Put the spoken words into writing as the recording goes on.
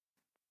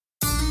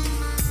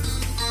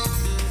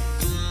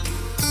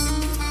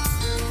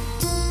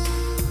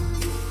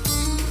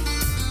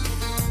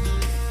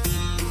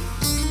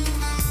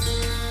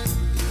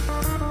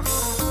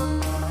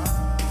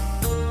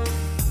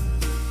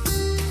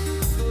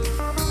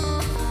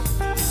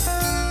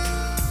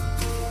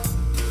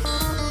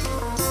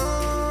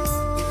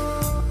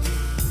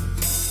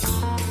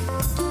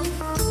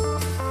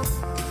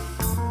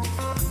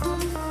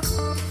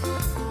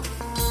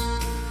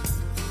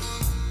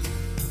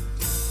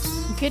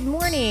Good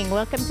morning.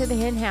 Welcome to the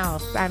Hen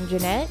House. I'm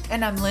Jeanette.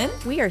 And I'm Lynn.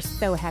 We are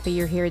so happy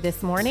you're here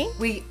this morning.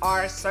 We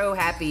are so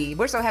happy.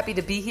 We're so happy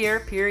to be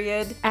here,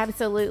 period.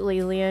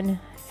 Absolutely, Lynn.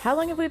 How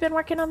long have we been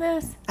working on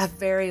this? A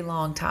very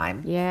long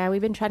time. Yeah, we've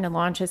been trying to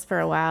launch this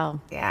for a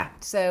while. Yeah.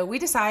 So we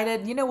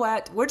decided, you know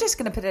what? We're just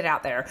going to put it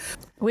out there.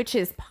 Which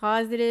is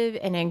positive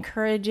and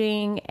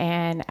encouraging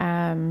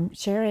and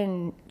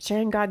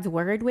sharing God's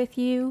word with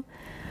you.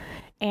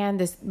 And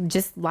this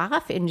just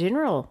life in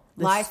general.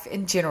 Life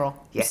in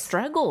general. Yes.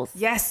 Struggles.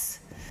 Yes.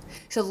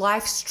 So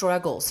life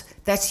struggles.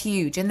 That's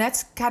huge. And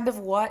that's kind of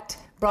what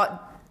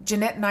brought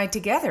Jeanette and I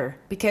together,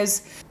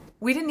 because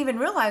we didn't even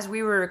realize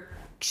we were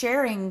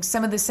sharing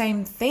some of the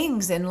same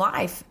things in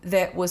life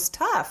that was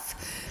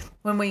tough.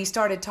 When we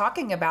started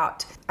talking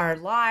about our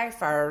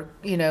life, our,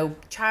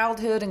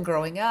 childhood and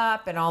growing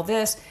up and all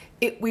this,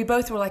 we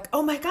both were like,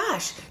 oh my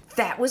gosh,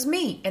 that was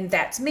me and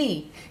that's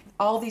me.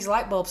 All these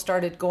light bulbs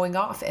started going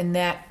off, and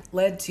that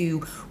led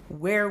to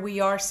where we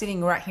are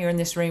sitting right here in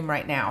this room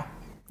right now.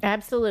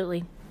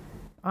 Absolutely.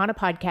 On a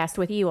podcast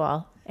with you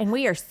all. And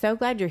we are so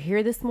glad you're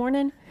here this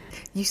morning.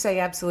 You say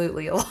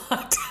absolutely a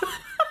lot.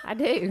 I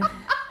do.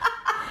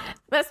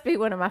 Must be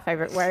one of my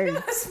favorite words.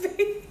 Must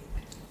be.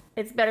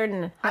 It's better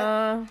than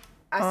I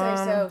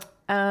say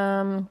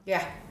so.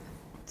 Yeah.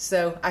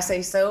 So I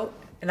say so,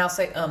 and I'll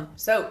say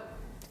so.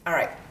 All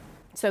right.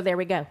 So there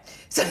we go.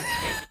 So,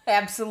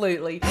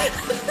 absolutely.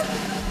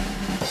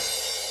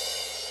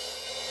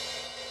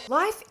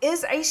 Life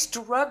is a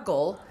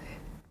struggle,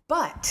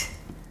 but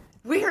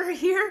we are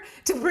here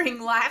to bring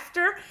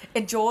laughter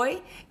and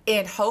joy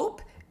and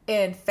hope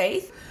and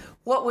faith.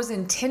 What was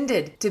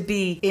intended to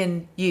be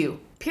in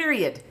you,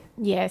 period.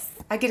 Yes.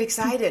 I get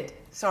excited.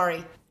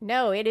 Sorry.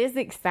 No, it is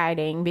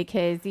exciting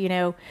because,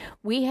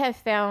 we have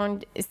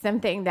found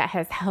something that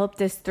has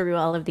helped us through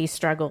all of these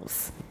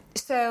struggles.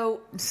 So,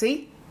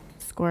 see?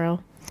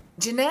 Squirrel.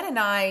 Jeanette and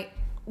I,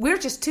 we're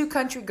just two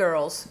country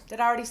girls.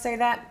 Did I already say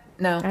that?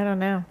 No. I don't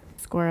know.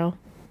 Squirrel.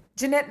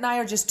 Jeanette and I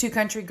are just two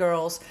country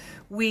girls.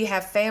 We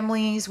have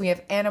families. We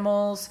have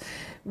animals.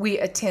 We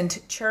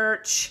attend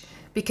church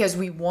because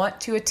we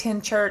want to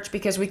attend church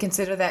because we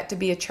consider that to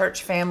be a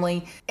church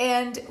family.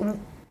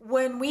 And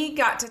when we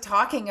got to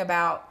talking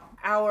about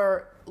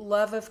our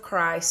love of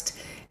Christ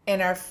and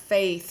our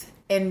faith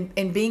and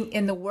being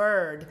in the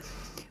Word,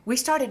 we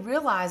started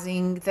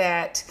realizing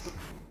that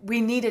we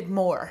needed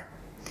more.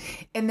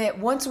 And that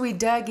once we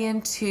dug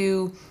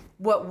into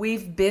what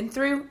we've been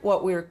through,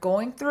 what we're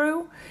going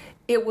through,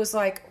 it was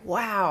like,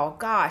 wow,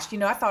 gosh,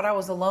 I thought I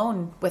was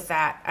alone with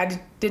that.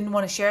 I didn't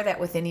want to share that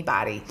with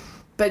anybody.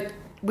 But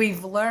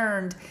we've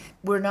learned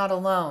we're not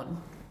alone.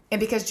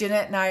 And because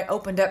Jeanette and I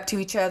opened up to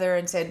each other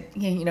and said,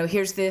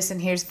 here's this and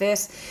here's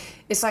this,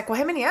 it's like, well,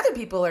 how many other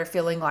people are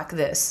feeling like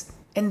this?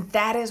 And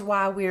that is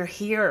why we're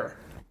here.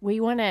 We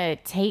want to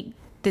take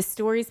the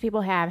stories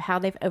people have, how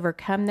they've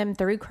overcome them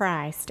through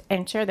Christ,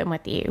 and share them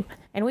with you.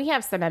 And we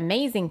have some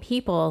amazing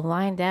people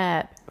lined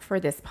up for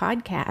this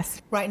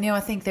podcast. Right now, I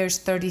think there's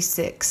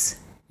 36.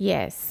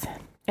 Yes.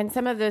 And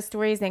some of those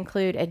stories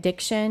include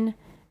addiction,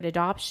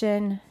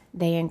 adoption.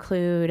 They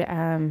include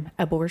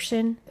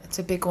abortion. It's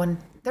a big one.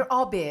 They're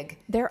all big.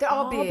 They're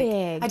all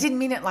big. I didn't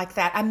mean it like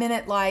that. I meant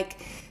it like,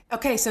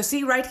 okay, so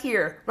see right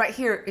here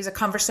is a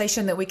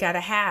conversation that we got to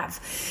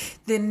have.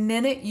 The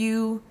minute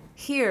you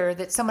hear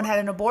that someone had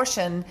an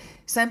abortion,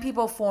 some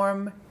people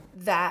form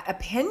that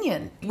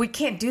opinion. We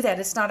can't do that.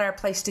 It's not our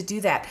place to do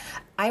that.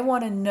 I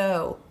want to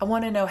know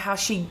how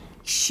she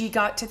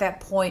got to that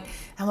point.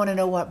 I want to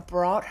know what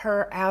brought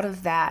her out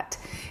of that.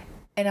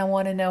 And I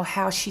want to know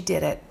how she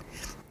did it.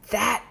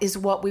 That is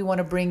what we want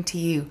to bring to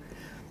you.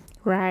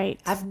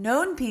 Right. I've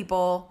known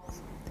people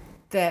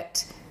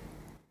that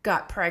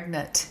got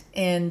pregnant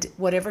and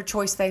whatever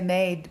choice they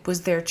made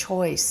was their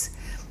choice.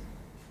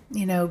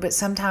 But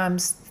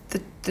sometimes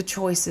the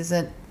choice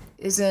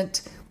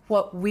isn't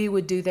what we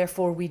would do,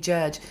 therefore we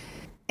judge.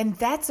 And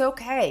that's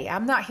okay.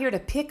 I'm not here to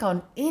pick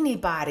on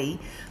anybody,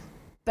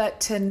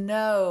 but to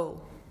know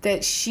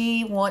that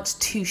she wants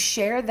to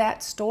share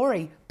that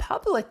story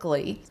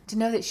publicly, to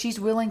know that she's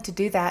willing to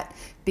do that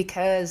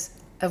because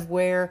of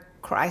where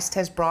Christ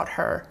has brought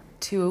her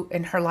to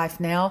in her life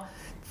now.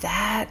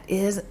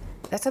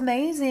 That's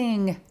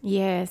amazing.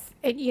 Yes.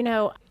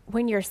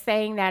 When you're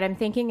saying that, I'm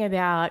thinking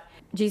about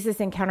Jesus'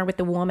 encounter with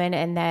the woman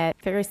and the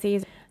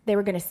Pharisees. They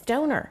were going to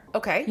stone her.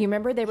 Okay. You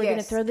remember they were going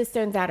to throw the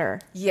stones at her?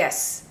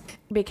 Yes.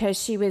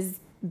 Because she was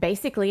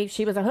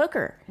a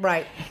hooker.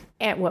 Right.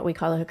 And what we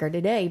call a hooker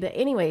today. But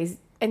anyways,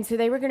 and so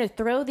they were going to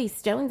throw these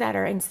stones at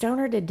her and stone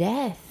her to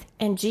death.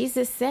 And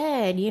Jesus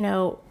said,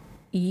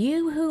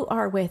 you who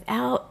are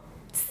without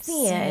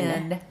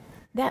sin,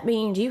 that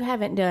means you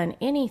haven't done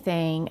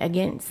anything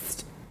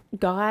against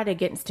God,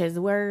 against his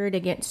word,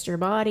 against your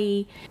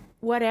body,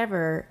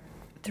 whatever.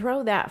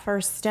 Throw that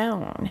first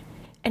stone.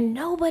 And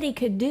nobody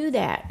could do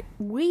that.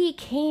 We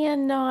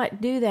cannot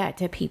do that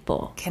to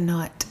people.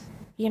 Cannot.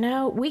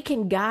 We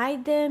can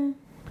guide them.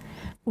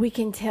 We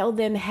can tell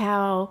them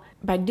how,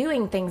 by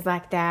doing things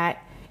like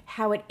that,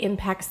 how it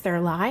impacts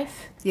their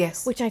life.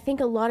 Yes. Which I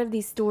think a lot of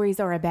these stories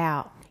are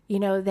about.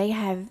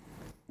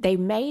 they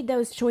made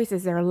those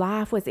choices. Their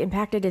life was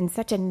impacted in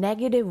such a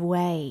negative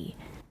way.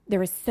 There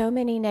were so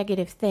many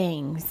negative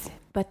things,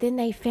 but then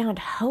they found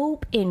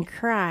hope in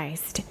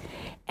Christ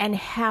and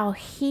how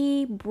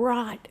he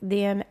brought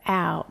them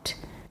out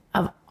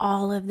of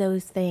all of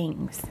those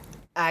things.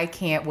 I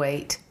can't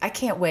wait. I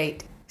can't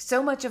wait.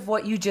 So much of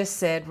what you just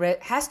said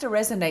has to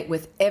resonate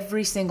with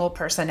every single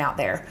person out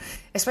there,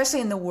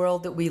 especially in the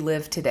world that we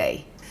live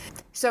today.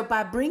 So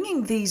by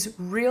bringing these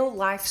real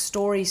life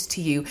stories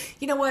to you,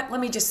 you know what?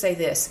 Let me just say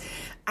this.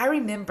 I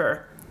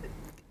remember,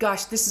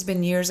 gosh, this has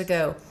been years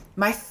ago.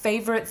 My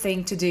favorite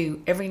thing to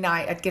do every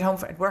night, I'd get home,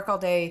 I'd work all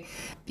day,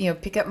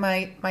 pick up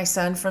my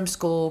son from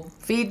school,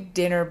 feed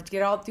dinner,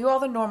 do all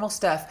the normal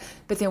stuff.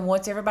 But then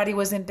once everybody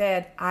was in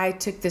bed, I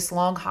took this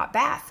long hot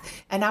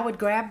bath and I would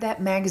grab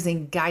that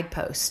magazine,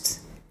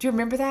 Guideposts. Do you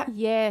remember that?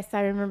 Yes,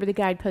 I remember the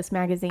Guidepost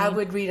magazine. I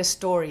would read a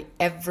story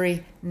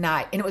every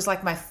night. And it was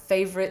like my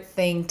favorite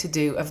thing to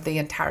do of the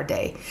entire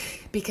day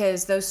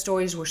because those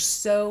stories were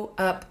so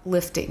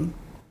uplifting.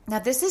 Now,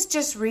 this is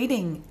just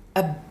reading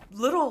a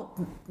little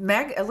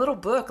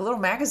book, a little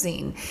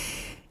magazine.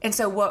 And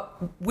so what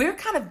we're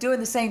kind of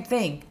doing the same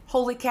thing.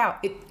 Holy cow.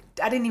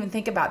 I didn't even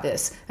think about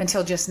this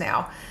until just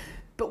now.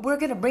 But we're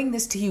going to bring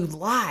this to you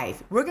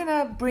live. We're going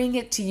to bring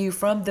it to you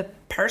from the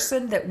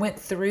person that went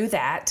through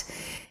that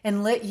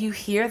and let you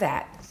hear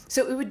that.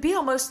 So it would be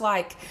almost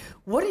like,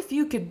 what if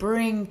you could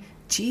bring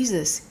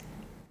Jesus?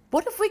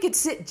 What if we could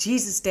sit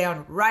Jesus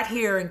down right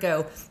here and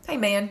go, hey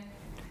man,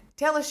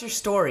 tell us your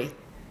story.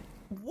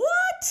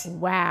 What?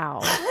 Wow.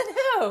 I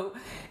know.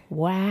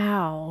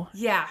 Wow.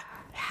 Yeah.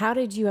 How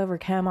did you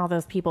overcome all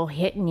those people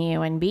hitting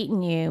you and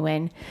beating you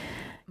and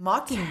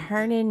mocking,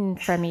 turning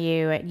from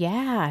you?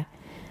 Yeah.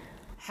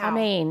 How? I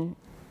mean,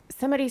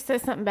 somebody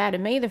says something bad to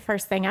me, the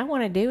first thing I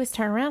want to do is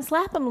turn around and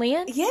slap them,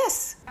 Lynn.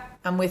 Yes.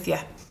 I'm with you.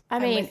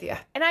 I'm with you.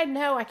 And I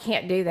know I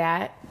can't do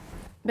that,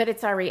 but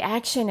it's our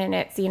reaction, and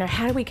it's,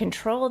 how do we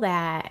control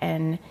that?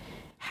 And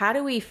how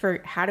do we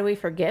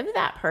forgive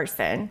that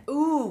person?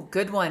 Ooh,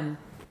 good one.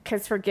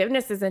 Because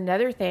forgiveness is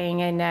another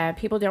thing, and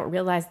people don't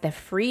realize the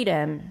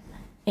freedom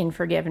in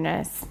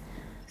forgiveness.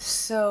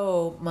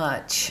 So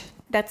much.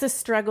 That's a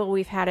struggle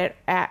we've had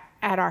at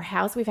our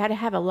house. We've had to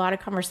have a lot of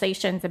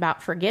conversations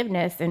about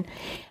forgiveness, and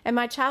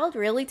my child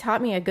really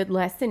taught me a good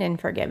lesson in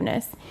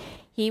forgiveness.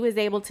 He was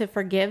able to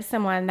forgive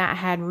someone that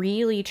had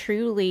really,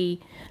 truly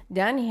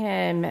done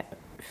him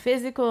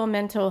physical,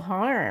 mental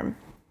harm.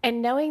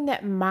 And knowing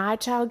that my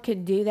child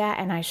could do that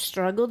and I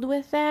struggled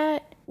with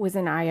that was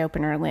an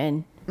eye-opener,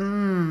 Lynn.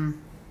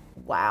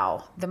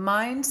 Wow. The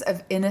minds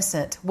of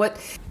innocent, what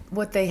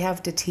they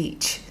have to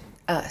teach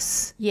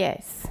us.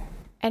 Yes.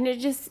 And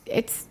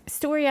it's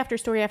story after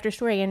story after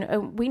story.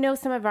 And we know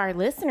some of our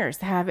listeners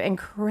have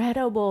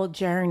incredible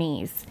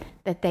journeys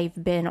that they've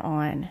been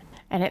on.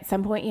 And at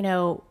some point,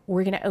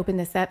 we're going to open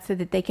this up so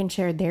that they can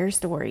share their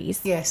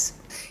stories. Yes.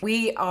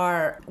 We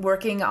are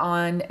working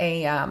on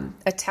a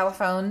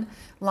telephone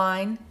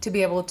line to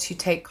be able to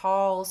take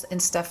calls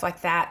and stuff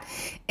like that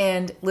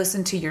and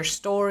listen to your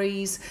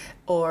stories.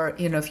 Or,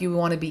 if you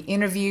want to be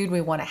interviewed,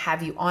 we want to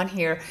have you on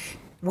here.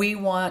 We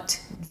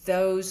want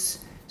those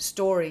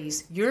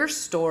stories, your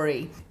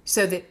story,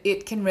 so that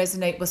it can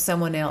resonate with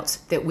someone else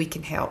that we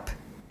can help.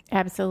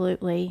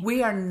 Absolutely.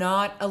 We are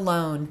not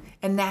alone,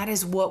 and that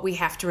is what we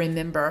have to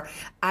remember.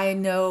 I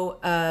know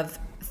of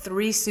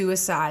 3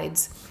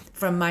 suicides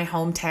from my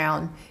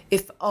hometown.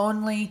 If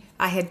only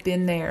I had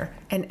been there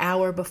an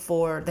hour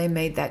before they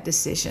made that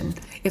decision.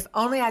 If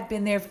only I'd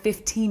been there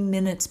 15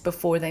 minutes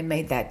before they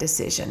made that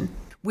decision.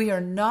 We are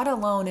not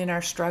alone in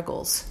our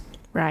struggles.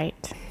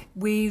 Right.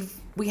 We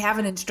have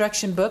an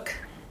instruction book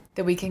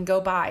that we can go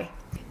by.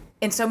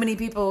 And so many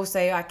people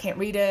say, I can't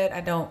read it.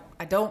 I don't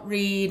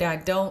read. I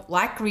don't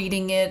like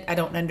reading it. I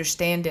don't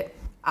understand it.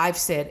 I've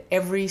said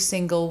every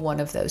single one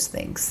of those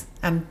things.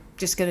 I'm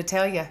just going to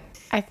tell you.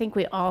 I think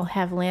we all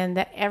have, Lynn,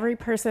 that every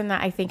person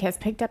that I think has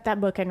picked up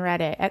that book and read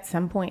it, at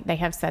some point they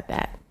have said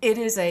that. It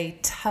is a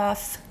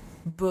tough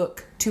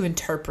book to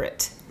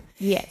interpret.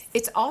 Yes.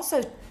 It's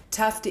also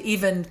tough to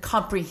even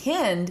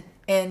comprehend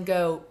and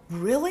go,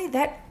 really?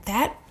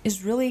 That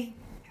is really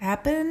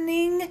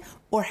happening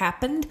or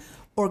happened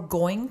or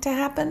going to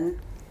happen?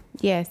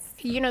 Yes.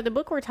 The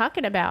book we're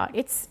talking about,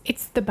 it's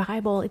the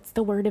Bible. It's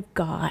the Word of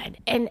God.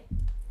 And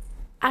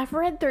I've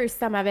read through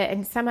some of it,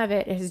 and some of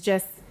it is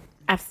just,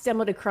 I've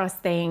stumbled across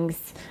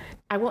things.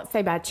 I won't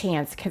say by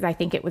chance, because I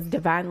think it was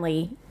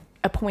divinely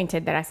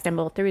appointed that I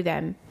stumbled through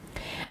them.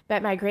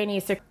 But my granny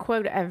used to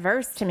quote a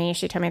verse to me.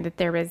 She told me that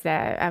there was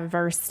a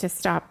verse to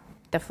stop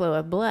the flow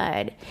of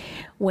blood.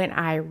 When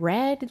I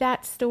read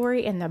that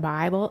story in the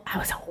Bible, I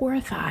was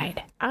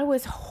horrified. I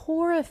was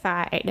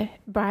horrified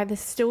by the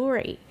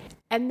story.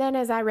 And then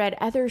as I read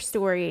other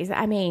stories,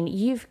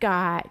 you've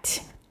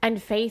got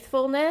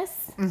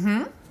unfaithfulness.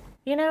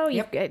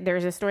 Mm-hmm.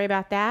 There's a story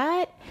about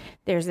that.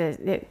 There's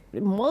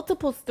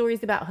multiple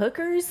stories about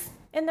hookers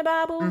in the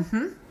Bible.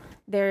 Mm-hmm.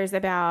 There's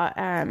about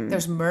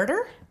there's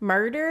murder.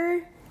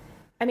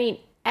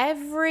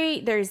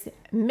 There's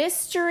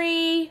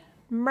mystery,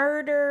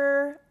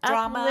 murder,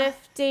 Drama.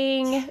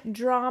 uplifting,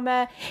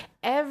 drama.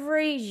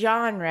 Every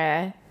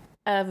genre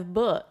of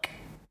book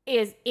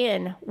is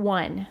in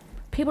one.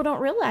 People don't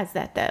realize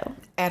that though.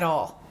 At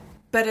all.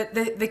 But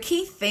the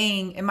key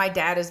thing, and my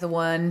dad is the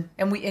one,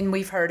 and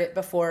we've heard it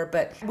before,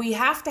 but we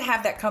have to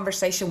have that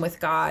conversation with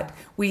God.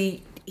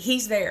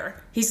 He's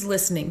there. He's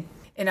listening.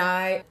 And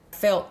I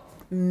felt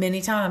many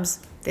times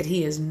that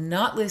he is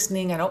not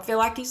listening. I don't feel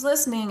like he's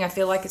listening. I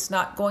feel like it's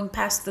not going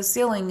past the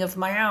ceiling of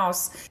my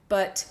house,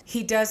 but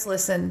he does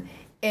listen.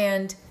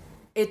 And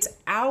it's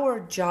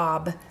our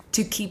job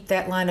to keep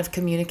that line of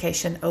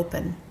communication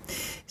open.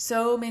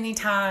 So many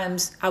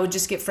times I would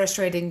just get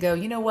frustrated and go,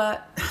 you know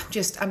what?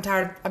 I'm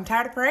tired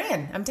of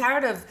praying. I'm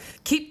tired of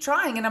keep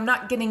trying and I'm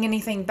not getting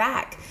anything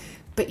back.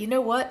 But you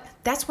know what?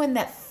 That's when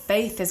that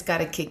faith has got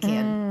to kick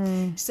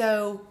in.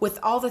 So with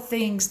all the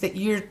things that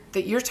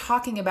you're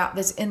talking about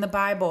that's in the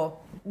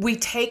Bible, we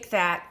take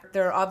that.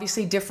 There are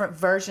obviously different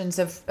versions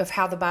of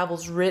how the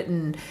Bible's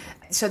written.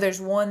 So there's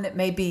one that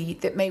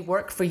may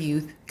work for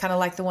you, kind of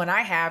like the one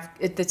I have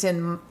that's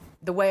in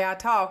the way I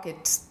talk.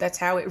 That's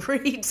how it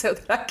reads so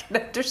that I can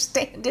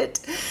understand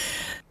it.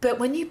 But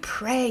when you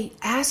pray,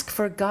 ask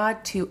for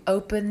God to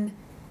open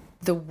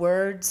the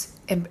words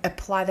and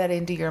apply that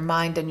into your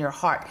mind and your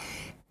heart.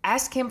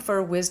 Ask him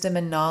for wisdom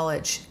and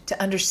knowledge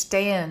to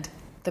understand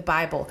the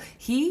Bible.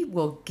 He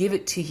will give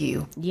it to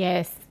you.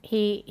 Yes,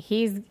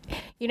 he's,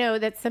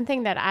 that's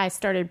something that I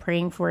started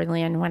praying for,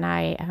 Lynn, when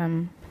I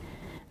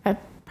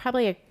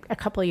probably a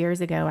couple of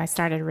years ago, I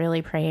started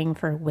really praying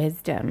for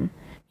wisdom.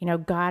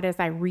 God, as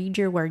I read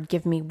your word,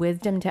 give me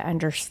wisdom to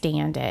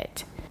understand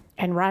it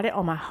and write it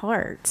on my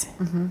heart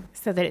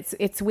so that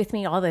it's with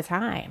me all the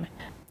time.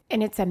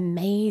 And it's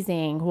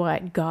amazing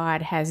what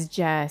God has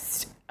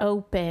just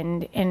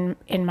opened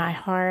in my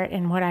heart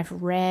and what I've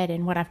read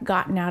and what I've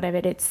gotten out of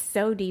it. It's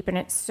so deep and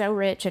it's so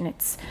rich, and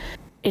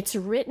it's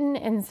written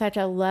in such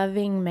a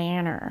loving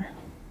manner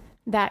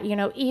that,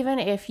 even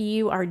if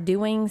you are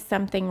doing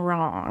something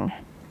wrong,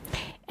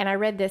 and I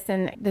read this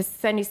in the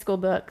Sunday school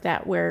book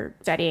that we're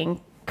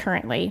studying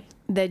currently,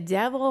 the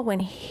devil, when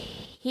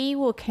he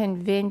will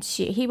convince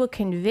you, he will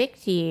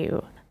convict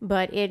you,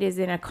 but it is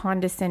in a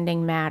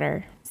condescending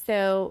manner.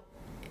 So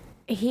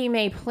he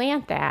may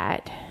plant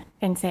that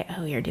and say,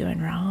 oh, you're doing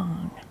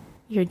wrong.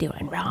 You're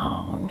doing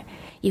wrong.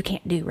 You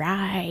can't do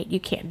right. You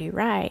can't do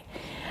right.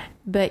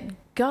 But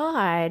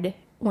God,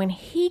 when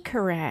he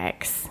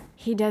corrects,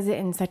 he does it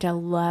in such a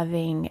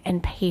loving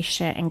and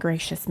patient and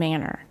gracious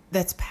manner.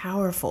 That's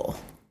powerful.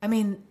 I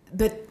mean,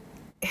 but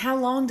how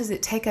long does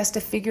it take us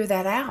to figure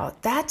that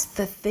out? That's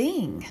the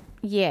thing.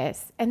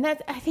 Yes. And I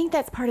think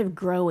that's part of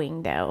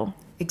growing, though.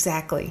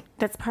 Exactly.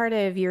 That's part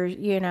of your,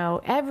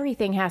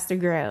 everything has to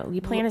grow.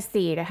 You plant a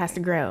seed, it has to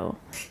grow.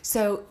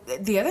 So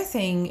the other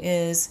thing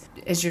is,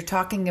 as you're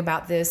talking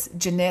about this,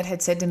 Jeanette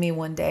had said to me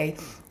one day,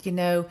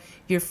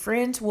 your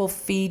friends will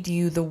feed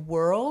you the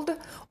world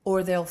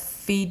or they'll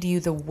feed you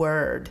the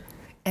word.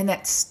 And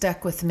that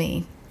stuck with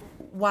me.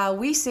 While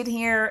we sit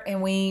here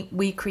and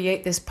we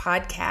create this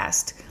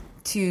podcast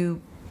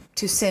to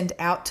send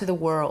out to the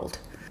world,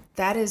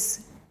 that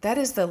is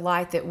the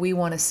light that we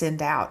want to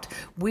send out.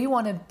 We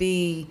want to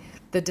be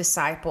the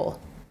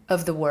disciple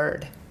of the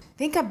word.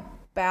 Think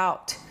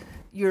about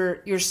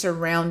your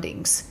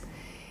surroundings.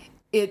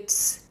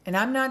 And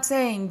I'm not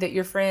saying that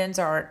your friends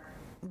aren't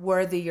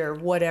worthy or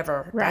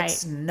whatever. Right.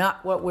 That's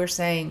not what we're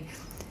saying.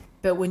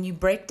 But when you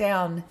break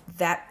down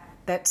that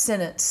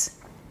sentence,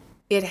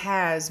 it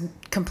has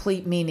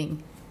complete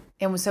meaning.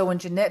 And so when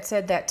Jeanette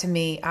said that to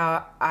me,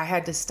 I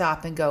had to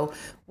stop and go,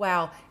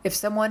 wow, if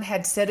someone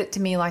had said it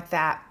to me like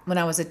that when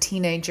I was a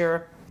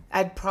teenager,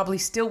 I'd probably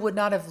still would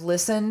not have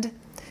listened.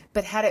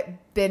 But had it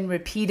been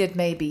repeated,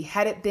 maybe,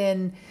 had it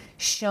been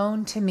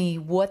shown to me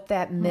what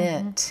that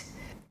meant,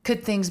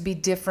 could things be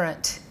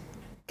different?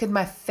 Could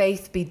my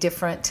faith be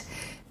different?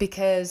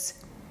 Because,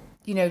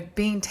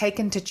 being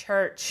taken to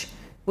church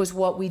was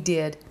what we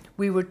did.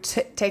 We were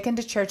taken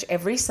to church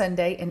every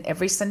Sunday and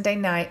every Sunday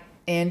night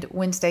and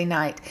Wednesday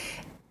night.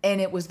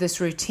 And it was this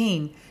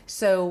routine.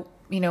 So,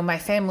 my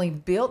family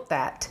built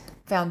that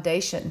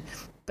foundation.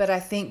 But I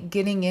think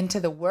getting into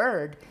the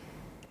word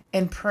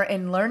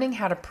and learning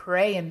how to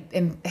pray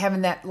and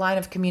having that line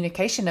of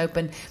communication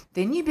open,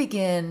 then you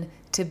begin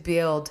to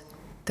build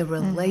the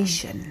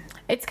relation.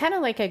 It's kind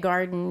of like a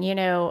garden,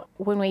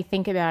 when we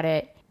think about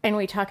it and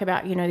we talk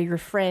about, your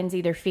friends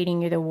either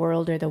feeding you the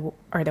world or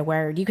the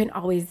word. You can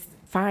always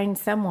find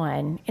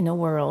someone in the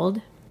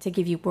world to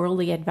give you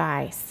worldly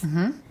advice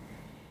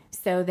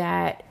so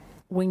that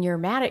when you're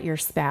mad at your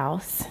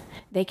spouse,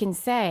 they can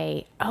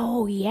say,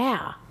 oh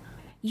yeah,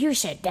 you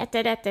should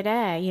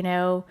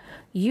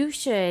you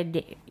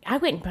should, I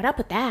wouldn't put up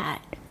with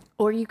that.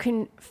 Or you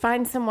can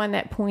find someone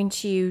that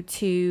points you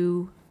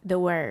to the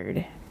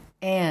word.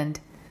 And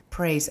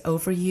prays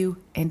over you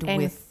and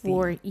with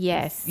for you.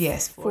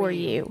 Yes, for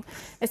you.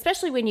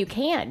 Especially when you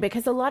can't,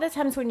 because a lot of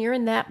times when you're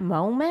in that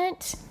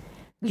moment,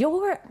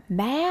 you're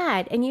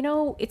mad. And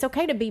it's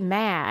okay to be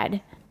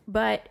mad,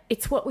 but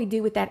it's what we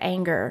do with that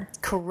anger.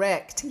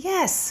 Correct.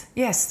 Yes.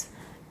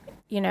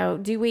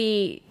 do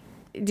we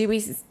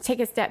take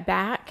a step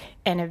back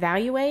and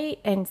evaluate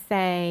and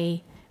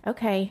say,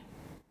 okay,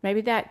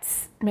 maybe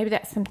that's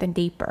something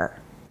deeper.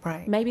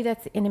 Right. Maybe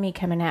that's the enemy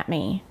coming at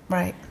me.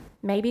 Right.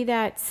 Maybe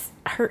that's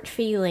hurt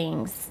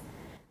feelings.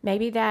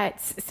 Maybe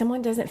that's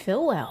someone doesn't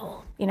feel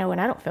well. When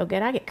I don't feel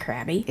good, I get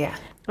crabby. Yeah.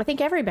 I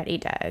think everybody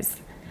does.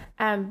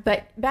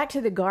 But back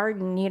to the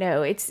garden,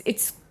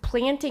 it's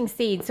planting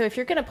seeds. So if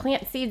you're going to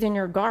plant seeds in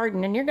your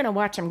garden and you're going to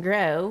watch them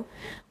grow,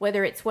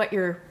 whether it's what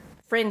your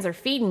friends are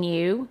feeding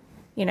you,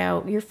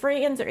 your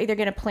friends are either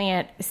going to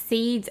plant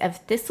seeds of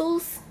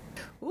thistles.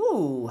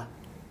 Ooh.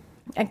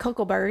 And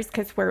cockleburrs,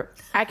 because where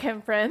I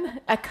come from,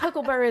 a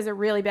cockleburr is a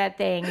really bad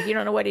thing. If you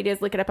don't know what it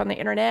is, look it up on the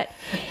internet.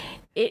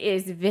 It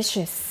is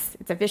vicious.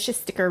 It's a vicious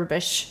sticker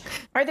bush.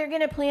 Or they're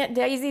going to plant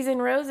daisies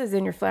and roses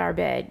in your flower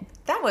bed.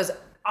 That was an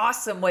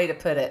awesome way to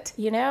put it.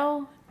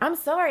 I'm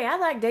sorry. I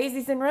like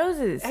daisies and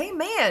roses.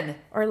 Amen.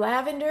 Or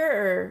lavender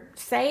or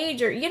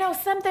sage or,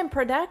 something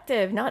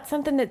productive, not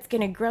something that's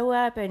going to grow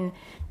up and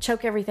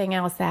choke everything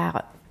else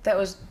out. That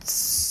was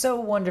so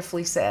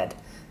wonderfully said.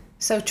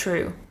 So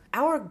true.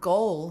 Our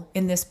goal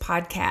in this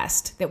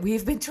podcast that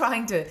we've been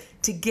trying to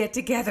get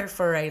together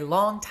for a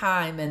long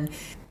time, and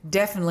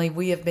definitely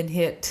we have been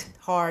hit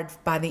hard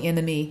by the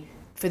enemy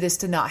for this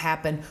to not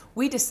happen.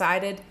 We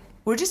decided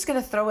we're just going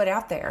to throw it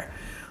out there.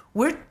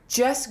 We're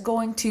just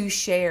going to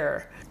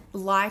share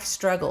life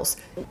struggles.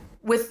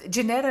 With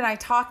Jeanette and I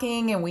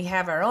talking, and we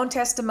have our own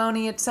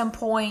testimony at some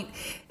point,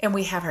 and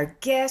we have our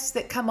guests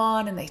that come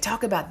on and they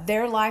talk about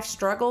their life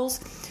struggles.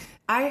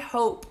 I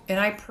hope and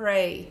I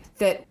pray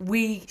that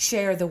we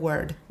share the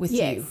word with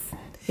you.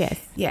 Yes.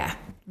 Yeah.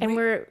 And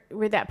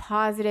we're that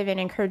positive and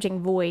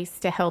encouraging voice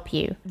to help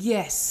you.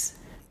 Yes.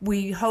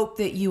 We hope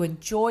that you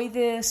enjoy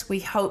this. We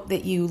hope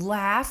that you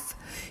laugh.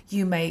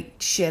 You may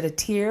shed a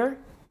tear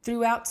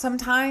throughout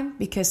sometime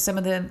because some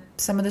of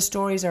the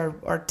stories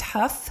are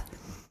tough.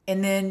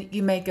 And then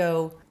you may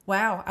go,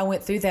 wow, I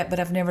went through that, but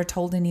I've never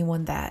told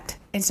anyone that.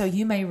 And so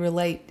you may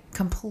relate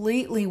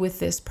completely with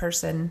this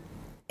person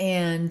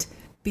and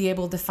be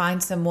able to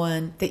find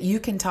someone that you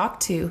can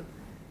talk to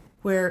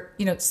where,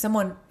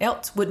 someone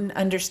else wouldn't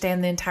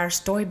understand the entire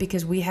story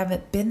because we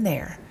haven't been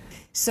there.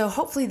 So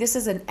hopefully this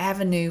is an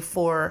avenue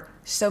for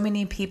so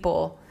many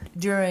people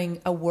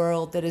during a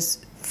world that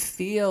is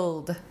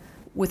filled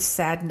with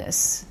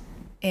sadness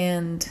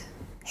and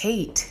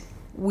hate.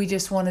 We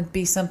just want to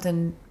be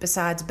something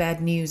besides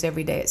bad news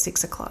every day at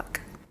 6:00.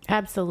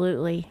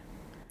 Absolutely.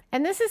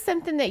 And this is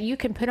something that you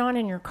can put on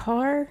in your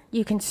car.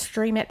 You can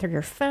stream it through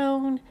your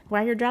phone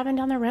while you're driving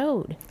down the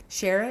road.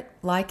 Share it,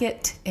 like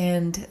it,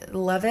 and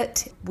love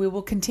it. We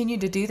will continue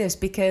to do this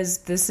because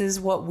this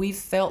is what we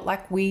felt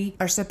like we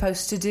are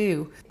supposed to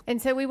do.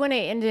 And so we want to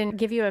end and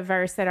give you a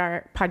verse that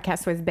our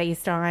podcast was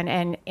based on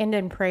and end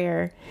in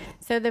prayer.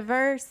 So the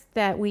verse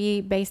that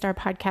we based our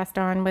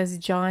podcast on was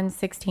John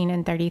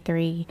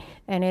 16:33.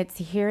 And it's,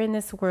 here in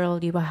this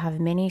world you will have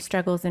many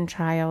struggles and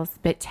trials,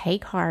 but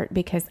take heart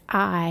because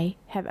I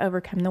have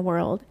overcome the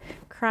world.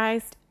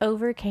 Christ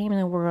overcame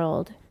the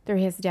world through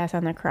his death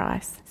on the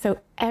cross. So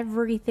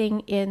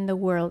everything in the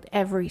world,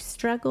 every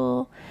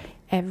struggle,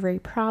 every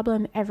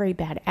problem, every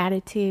bad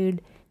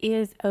attitude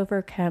is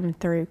overcome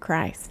through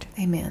Christ.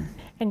 Amen.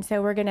 And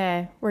so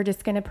we're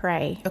just gonna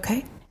pray.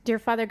 Okay. Dear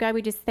Father God,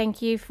 we just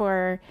thank you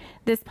for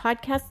this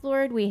podcast,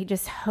 Lord. We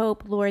just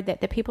hope, Lord,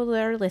 that the people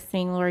that are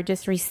listening, Lord,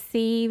 just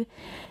receive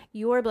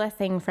your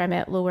blessing from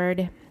it,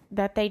 Lord,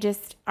 that they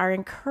just are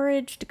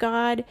encouraged,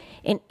 God,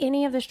 in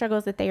any of the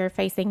struggles that they are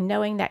facing,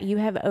 knowing that you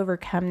have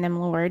overcome them,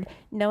 Lord,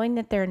 knowing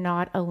that they're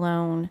not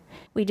alone.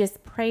 We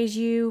just praise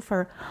you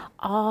for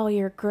all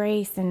your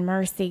grace and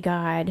mercy,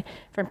 God,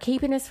 from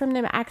keeping us from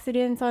the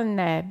accidents on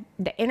the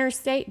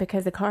interstate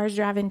because the car's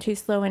driving too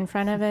slow in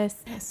front of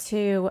us,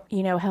 to,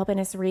 helping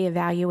us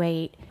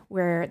reevaluate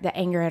where the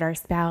anger at our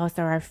spouse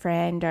or our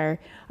friend or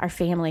our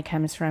family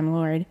comes from,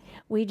 Lord.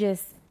 We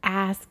just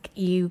ask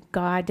you,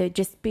 God, to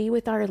just be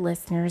with our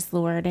listeners,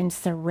 Lord, and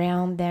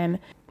surround them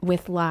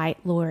with light,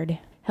 Lord.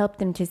 Help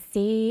them to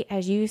see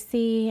as you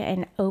see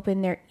and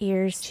open their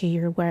ears to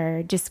your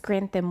word. Just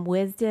grant them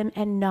wisdom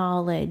and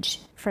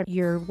knowledge from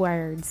your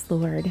words,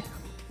 Lord.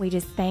 We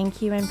just thank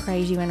you and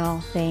praise you in all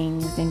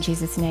things. In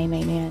Jesus' name,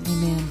 amen.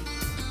 Amen.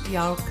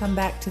 Y'all come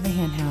back to the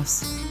hen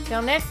house.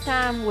 Till next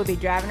time, we'll be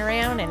driving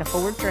around in a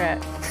Ford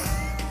truck.